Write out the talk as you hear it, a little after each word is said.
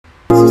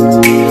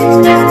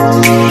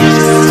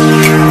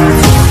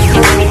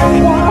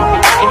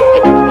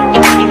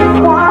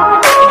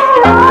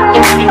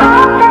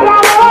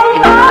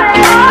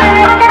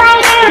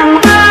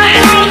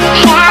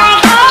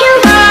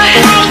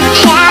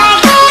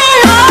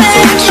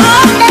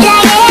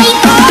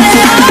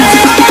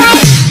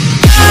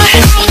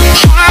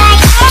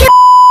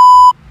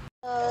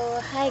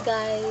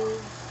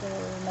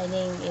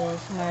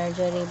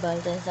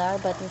Baltazar.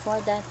 But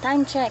before that,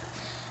 time check.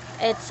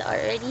 It's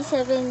already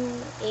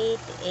 7:08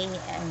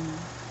 a.m.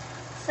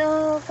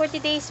 So, for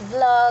today's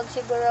vlog,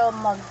 siguro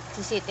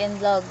mag-sit and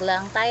vlog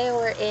lang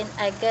tayo wherein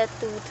I get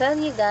to tell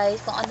you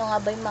guys kung ano nga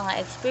ba yung mga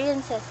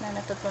experiences na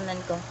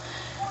natutunan ko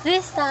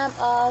this time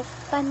of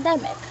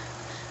pandemic.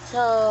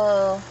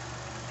 So,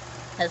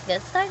 let's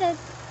get started.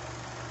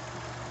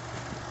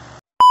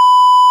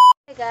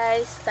 Hey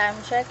guys,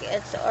 time check.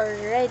 It's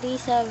already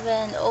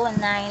 7:09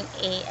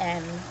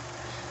 a.m.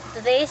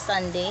 Today is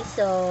Sunday,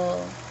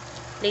 so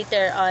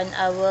later on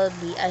I will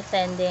be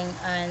attending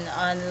an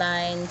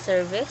online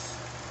service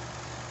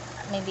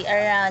maybe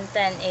around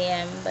 10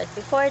 a.m. But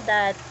before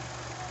that,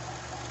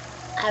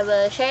 I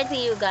will share to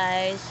you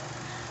guys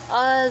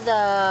all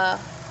the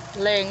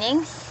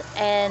learnings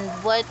and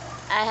what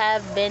I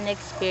have been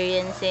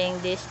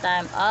experiencing this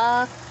time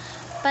of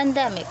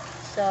pandemic.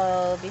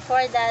 So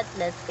before that,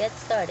 let's get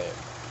started.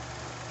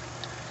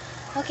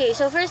 Okay,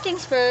 so first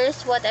things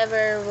first,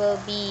 whatever will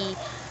be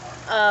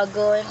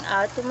going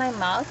out to my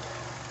mouth,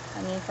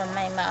 from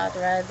my mouth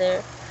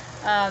rather,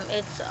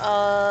 it's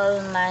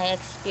all my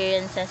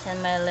experiences and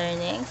my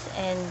learnings,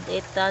 and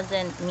it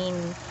doesn't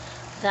mean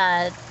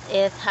that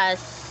it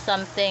has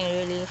something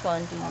really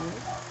fun to you,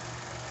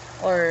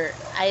 or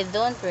I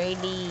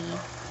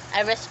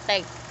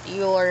respect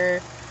your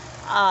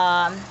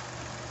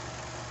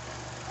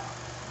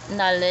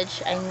knowledge,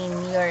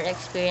 your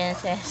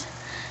experiences.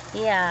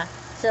 Yeah,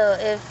 so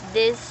if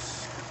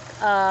these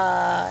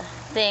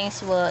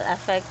things will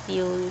affect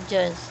you,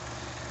 just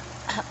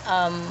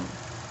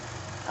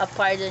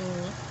pardon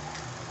me,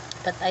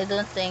 but I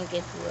don't think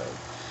it will.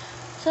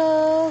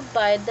 So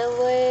by the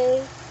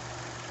way,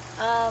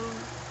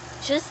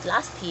 just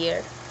last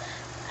year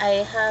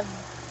I have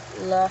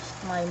lost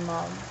my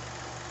mom.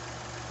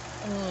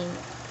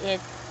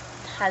 It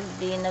has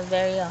been a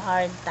very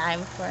hard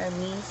time for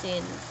me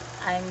since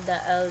I'm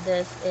the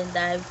eldest, and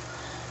I've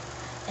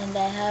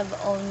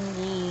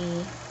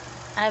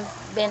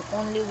been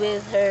only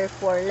with her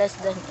for less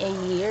than a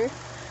year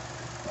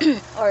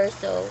or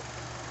so.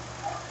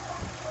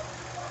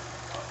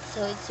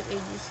 So it's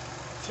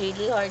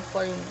really hard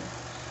for me,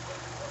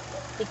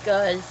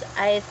 because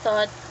I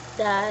thought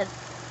that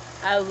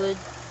I would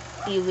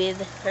be with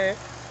her,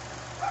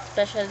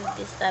 especially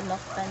this time of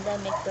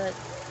pandemic, but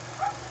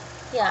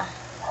yeah.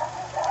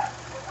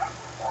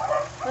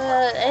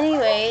 Well,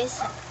 anyways,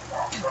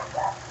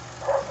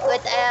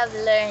 what I have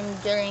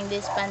learned during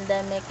this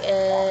pandemic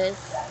is,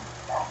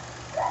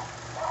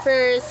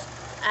 first,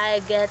 I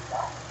get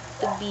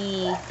to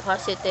be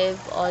positive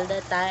all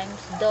the times,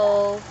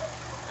 though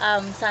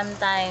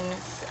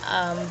sometimes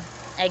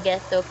I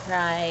get to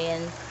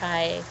cry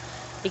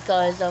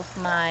because of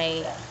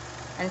my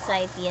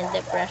anxiety and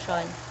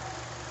depression.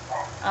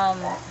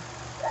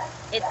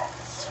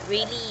 It's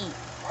really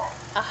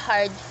a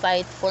hard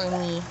fight for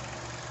me,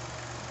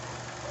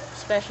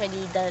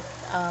 especially that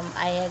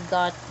I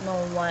got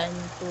no one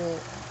to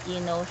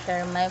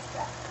share my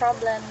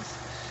problems.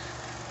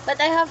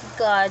 But I have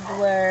God,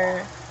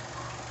 where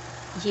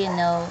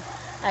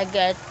I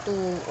get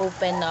to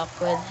open up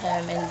with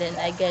him, and then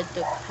I get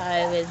to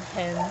cry with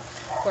him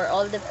for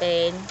all the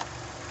pain.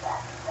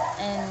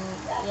 And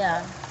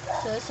yeah,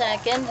 so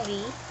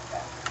secondly,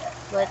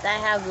 what I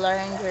have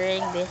learned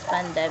during this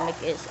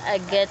pandemic is I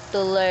get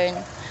to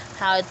learn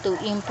how to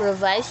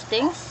improvise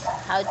things,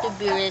 how to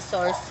be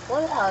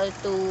resourceful, how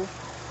to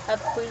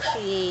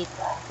appreciate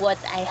what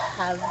I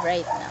have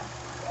right now.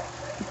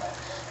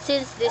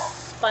 Since this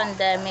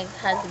pandemic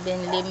has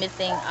been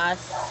limiting us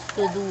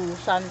to do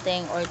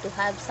something, or to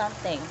have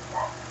something,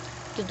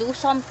 to do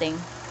something,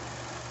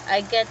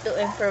 I get to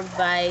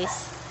improvise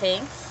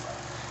things.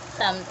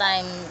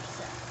 Sometimes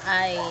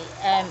I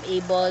am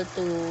able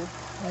to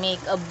make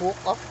a book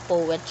of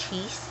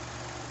poetries.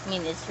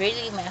 It's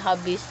really my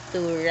hobby to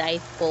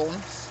write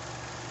poems.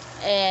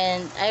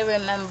 And I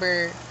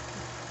remember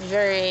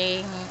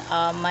during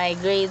my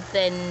grade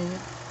 10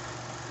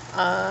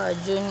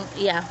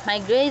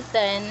 my grade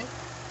 10,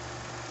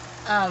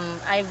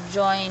 I've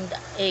joined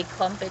a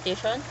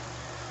competition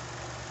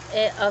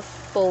of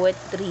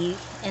poetry,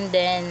 and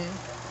then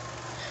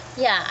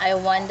I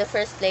won the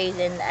first place,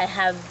 and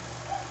I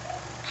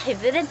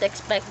didn't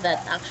expect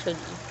that,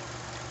 actually,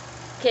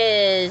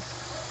 because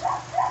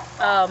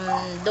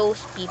those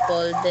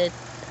people that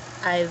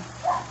I've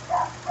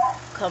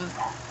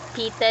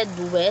competed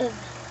with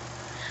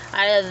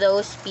are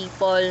those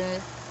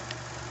people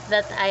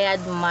that I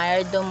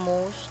admire the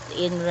most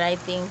in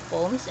writing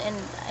poems, and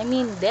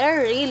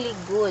they're really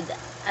good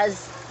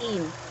as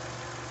in.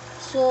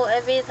 So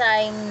every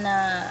time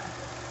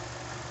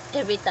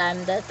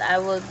that I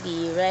will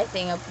be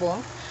writing a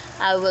poem,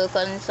 I will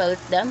consult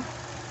them.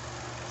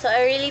 So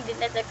I really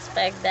didn't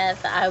expect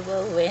that I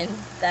will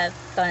win that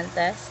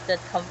contest, that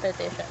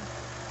competition.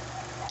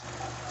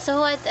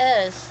 So what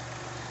else?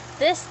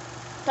 This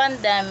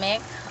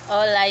pandemic,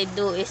 all I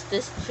do is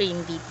to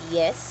stream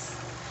BTS,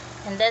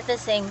 and at the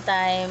same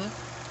time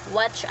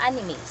watch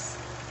animes.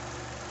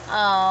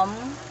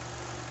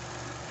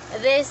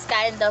 This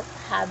kind of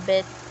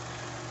habit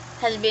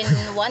has been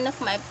one of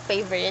my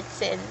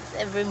favorites since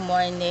every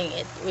morning.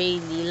 It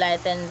really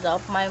lightens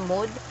up my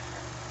mood,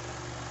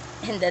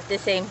 and at the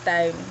same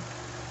time,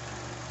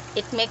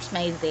 it makes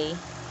my day.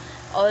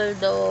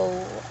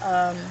 Although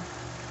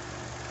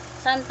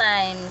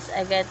sometimes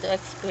I get to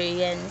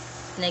experience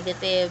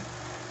negative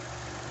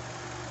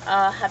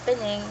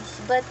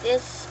happenings, but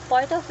it's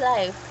part of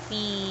life.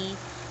 We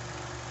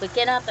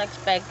cannot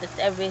expect that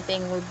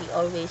everything will be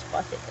always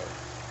positive,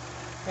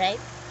 right?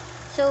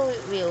 So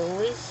we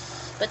always,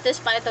 but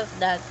despite of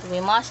that, we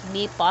must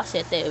be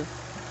positive.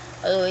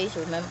 Always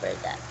remember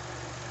that.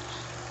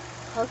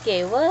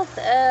 Okay, what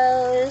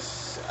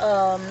else?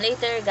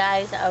 Later,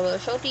 guys, I will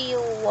show to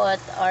you what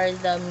are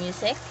the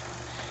music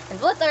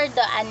and what are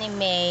the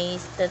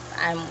animes that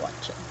I'm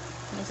watching.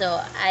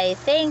 So I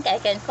think I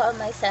can call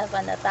myself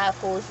an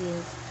otaku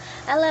since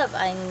I love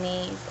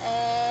animes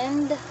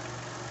and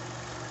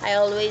I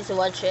always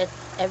watch it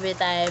every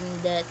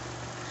time that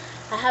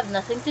I have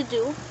nothing to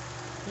do.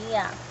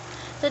 Yeah.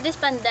 So this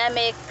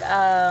pandemic,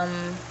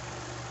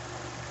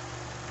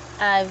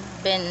 I've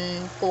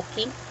been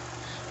cooking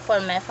for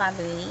my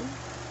family.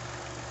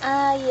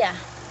 Yeah.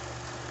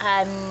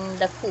 I'm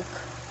the cook.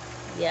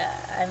 Yeah,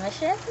 I'm a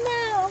chef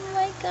now. Oh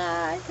my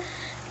god.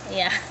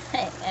 Yeah.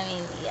 I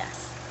mean,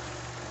 yes.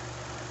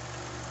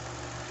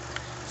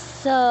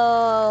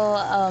 So,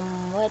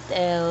 what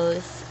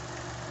else?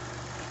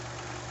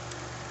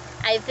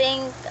 I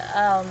think,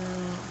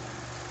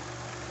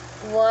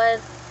 what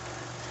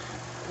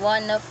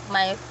one of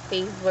my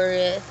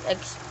favorite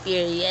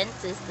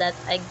experiences that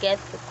I get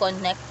to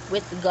connect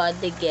with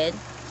God again.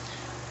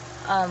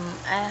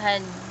 I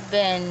had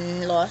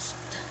been lost,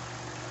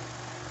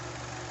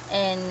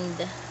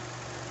 and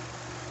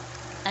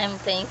I'm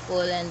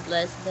thankful and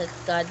blessed that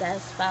God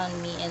has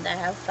found me and I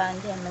have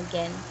found Him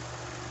again.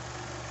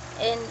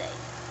 And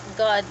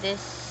God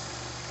is,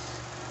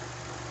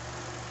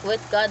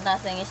 with God,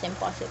 nothing is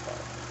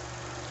impossible.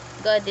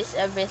 God is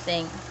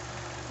everything.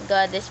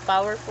 God is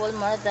powerful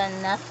more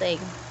than nothing.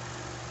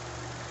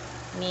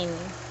 I mean,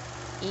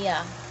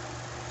 yeah,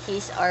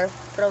 He's our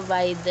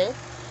provider.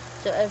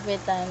 So every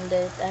time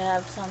that I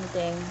have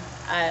something,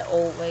 I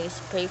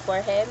always pray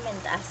for Him and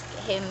ask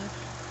Him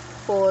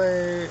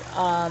for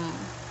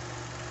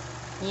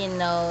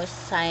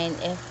sign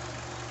if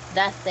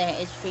that thing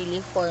is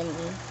really for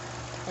me.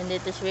 And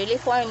it is really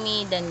for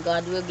me, then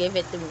God will give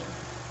it to me.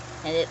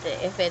 And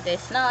if it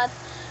is not,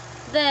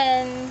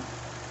 then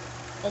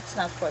it's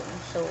not for me.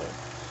 So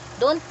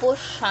don't push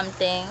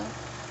something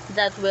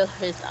that will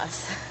hurt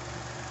us.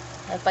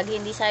 Pag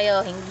hindi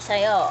sa'yo, hindi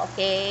sa'yo,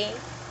 okay?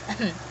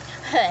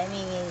 I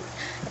mean,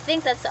 I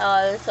think that's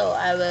all. So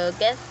I will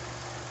get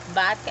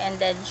back and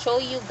then show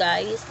you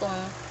guys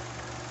kung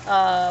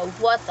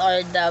what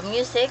are the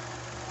music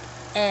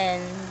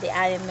and the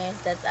animes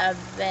that I've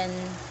been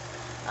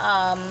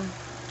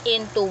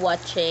into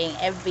watching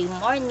every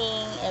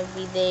morning,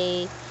 every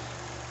day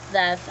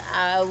that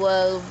I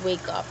will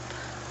wake up.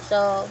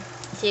 So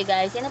see you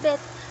guys in a bit.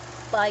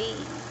 Bye.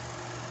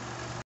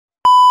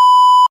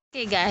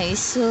 Okay guys,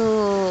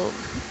 so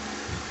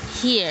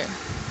here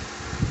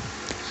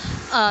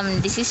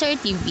this is our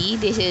TV.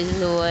 This is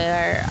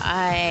where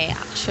I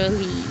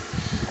actually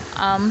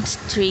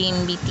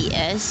stream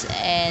BTS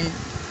and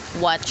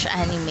watch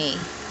anime.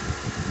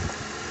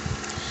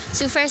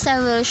 So first I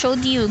will show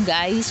you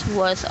guys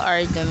what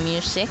are the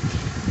music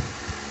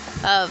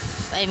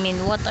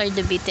what are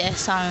the BTS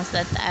songs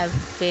that I've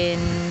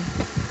been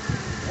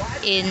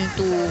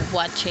into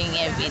watching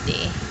every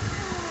day.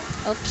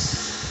 Oops,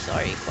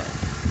 sorry for.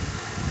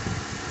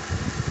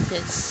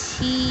 Let's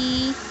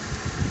see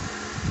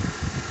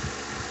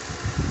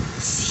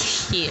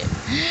here.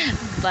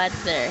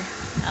 Butter.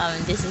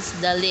 This is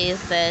the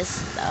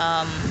latest.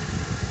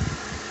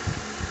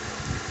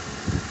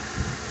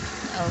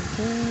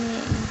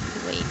 Okay.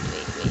 Wait.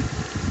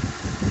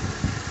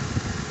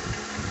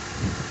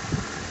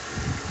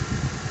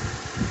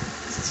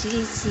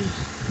 Let's see.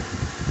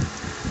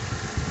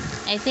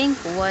 I think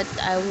what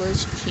I will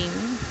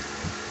stream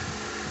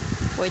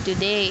for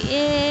today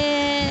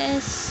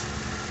is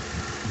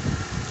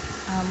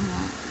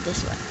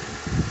this one.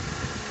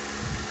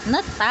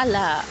 Not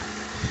Tala.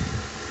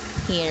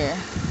 Here.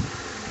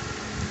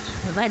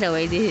 By the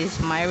way, this is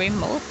my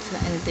remote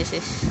and this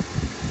is,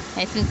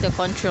 I think, the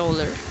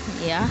controller.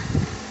 Yeah.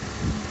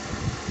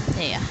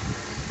 Yeah.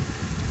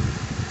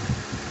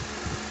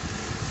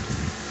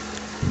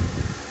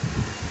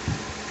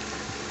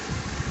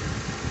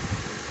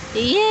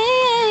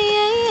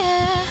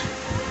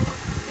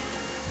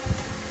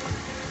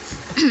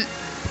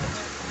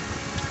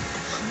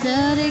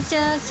 Dari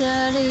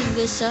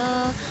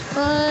gesa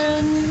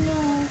parang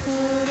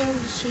kurang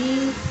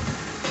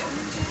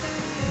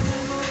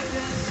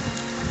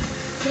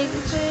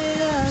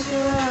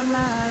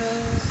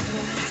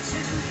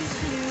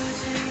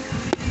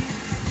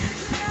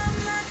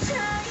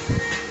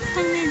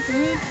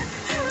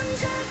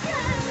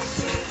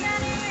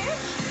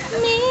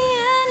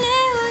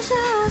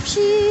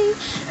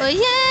oh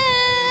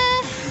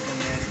yeah.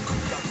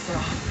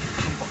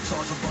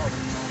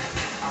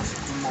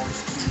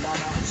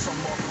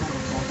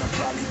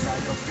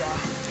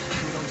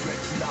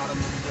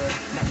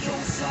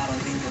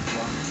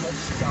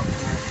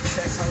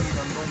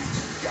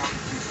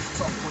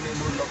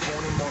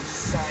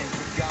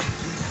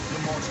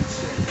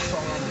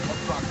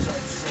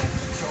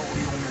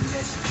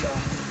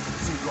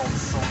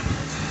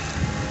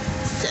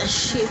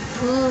 다시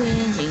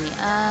보이지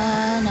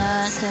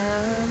않아서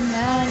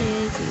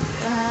나를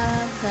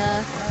기억하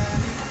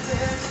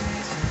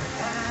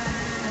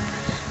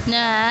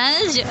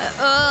나죠.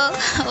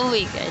 Oh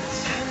my god.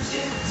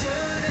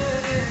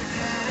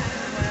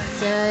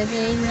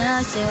 저기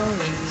나서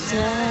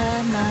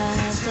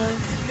있자마자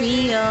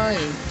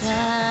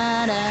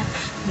비어있잖아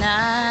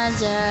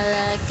나죠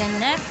like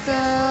an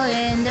echo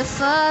in the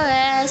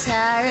forest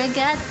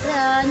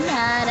arigato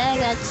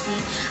naragati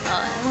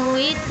oh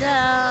we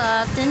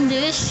often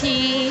do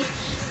she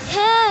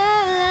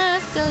yeah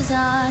life goes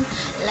on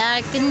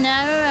like an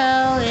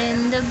arrow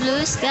in the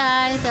blue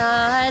sky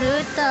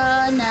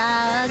Haruto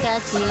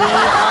naragati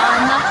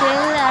on my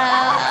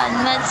pillow on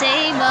my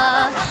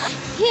table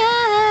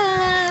yeah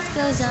life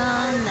goes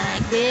on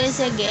like this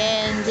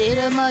again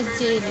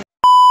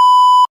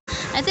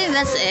I think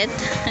that's it.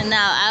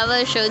 Now I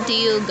will show to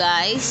you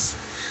guys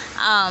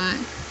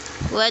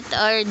what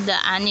are the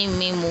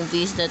anime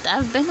movies that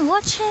I've been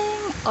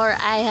watching or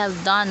I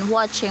have done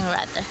watching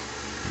rather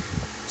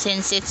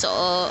since it's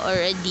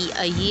already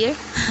a year.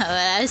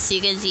 Well, as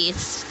you can see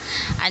it's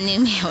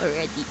anime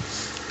already.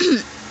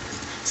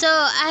 So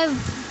I've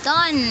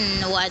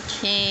done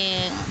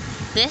watching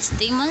this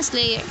Demon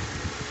Slayer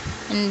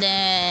and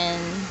then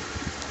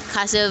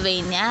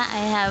Castlevania.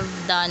 I have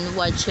done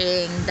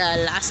watching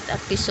the last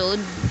episode.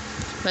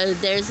 Well,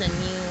 there's a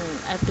new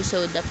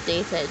episode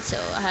updated,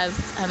 so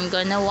I'm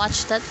gonna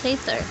watch that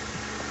later.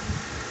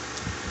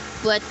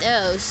 What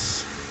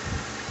else?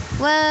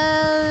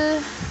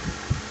 Well,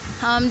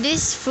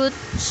 this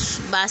fruits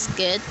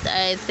basket.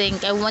 I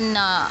think I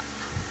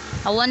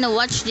wanna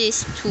watch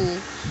this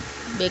too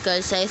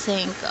because I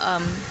think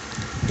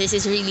this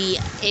is really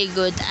a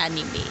good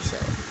anime. So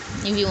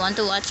if you want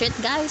to watch it,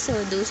 guys,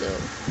 so do so.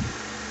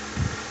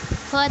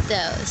 What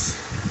else?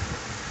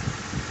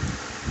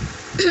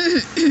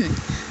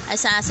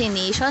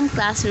 Assassination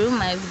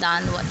Classroom, I've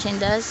done watching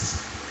this.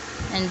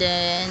 And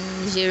then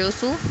Zero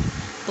Two,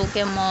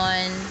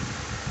 Pokemon,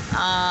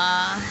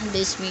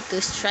 this week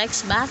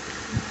Strikes Back.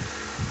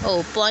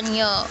 Oh,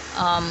 Ponyo,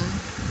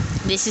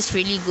 this is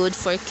really good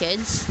for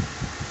kids.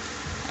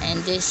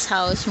 And this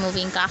House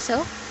Moving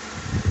Castle.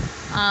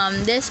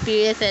 This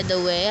Spirited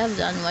Away, I've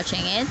done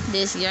watching it.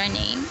 This Your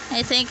Name.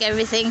 I think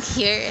everything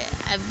here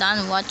I've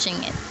done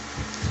watching it.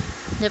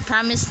 The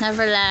Promised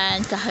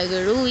Neverland,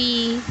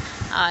 Kahagurui,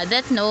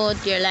 Death Note,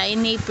 Your Lie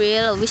in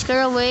April, Whisker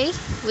Away,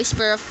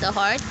 Whisper of the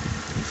Heart,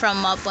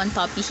 From Up on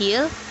Poppy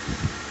Hill.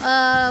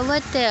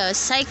 What else?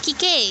 Psyche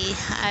K.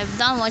 I've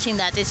done watching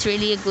that. It's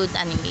really a good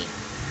anime.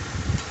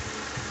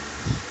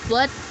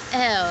 What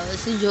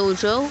else?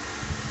 JoJo.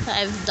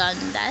 I've done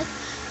that.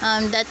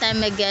 That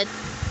time I get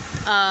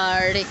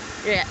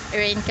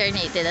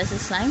reincarnated as a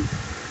slime.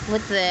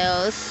 What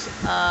else?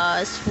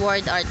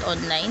 Sword Art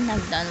Online.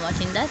 I've done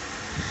watching that.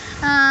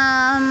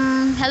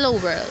 Hello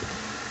World.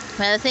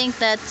 Well, I think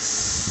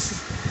that's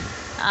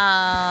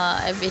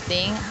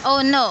everything.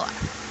 Oh no,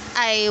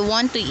 I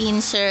want to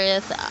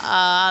insert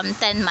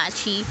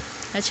Tenmachi.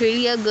 It's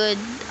really a good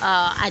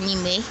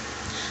anime.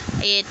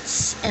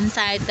 It's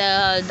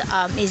entitled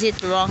Is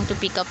It Wrong to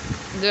Pick Up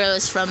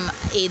Girls from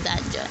a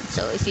Dungeon?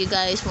 So if you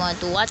guys want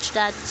to watch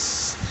that,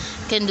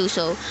 can do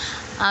so.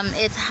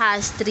 It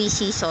has 3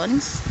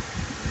 seasons.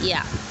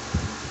 Yeah.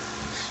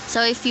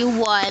 So if you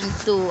want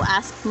to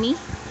ask me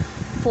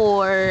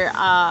for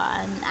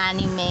an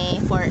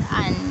anime, for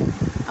an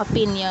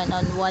opinion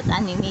on what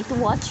anime to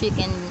watch, you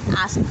can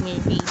ask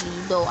me really,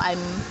 though I'm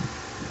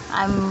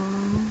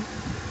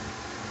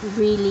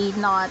really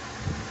not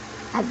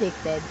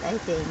addicted, I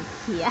think.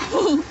 Yeah.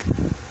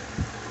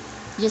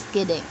 Just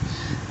kidding.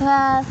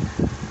 Well,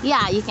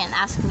 yeah, you can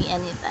ask me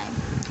anytime.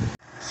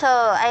 So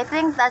I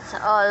think that's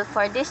all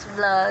for this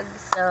vlog.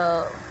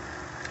 So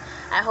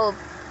I hope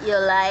you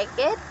like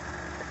it.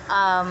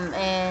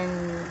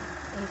 And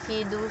if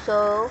you do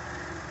so,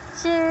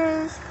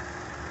 just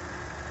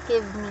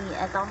give me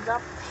a thumbs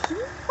up.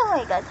 Oh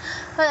my god.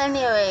 Well,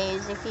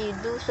 anyways, if you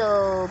do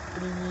so,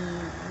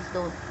 please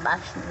don't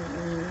bash me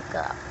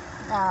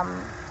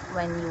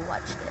when you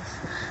watch this.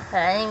 But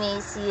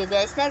anyways, see you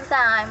guys next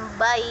time.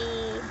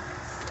 Bye.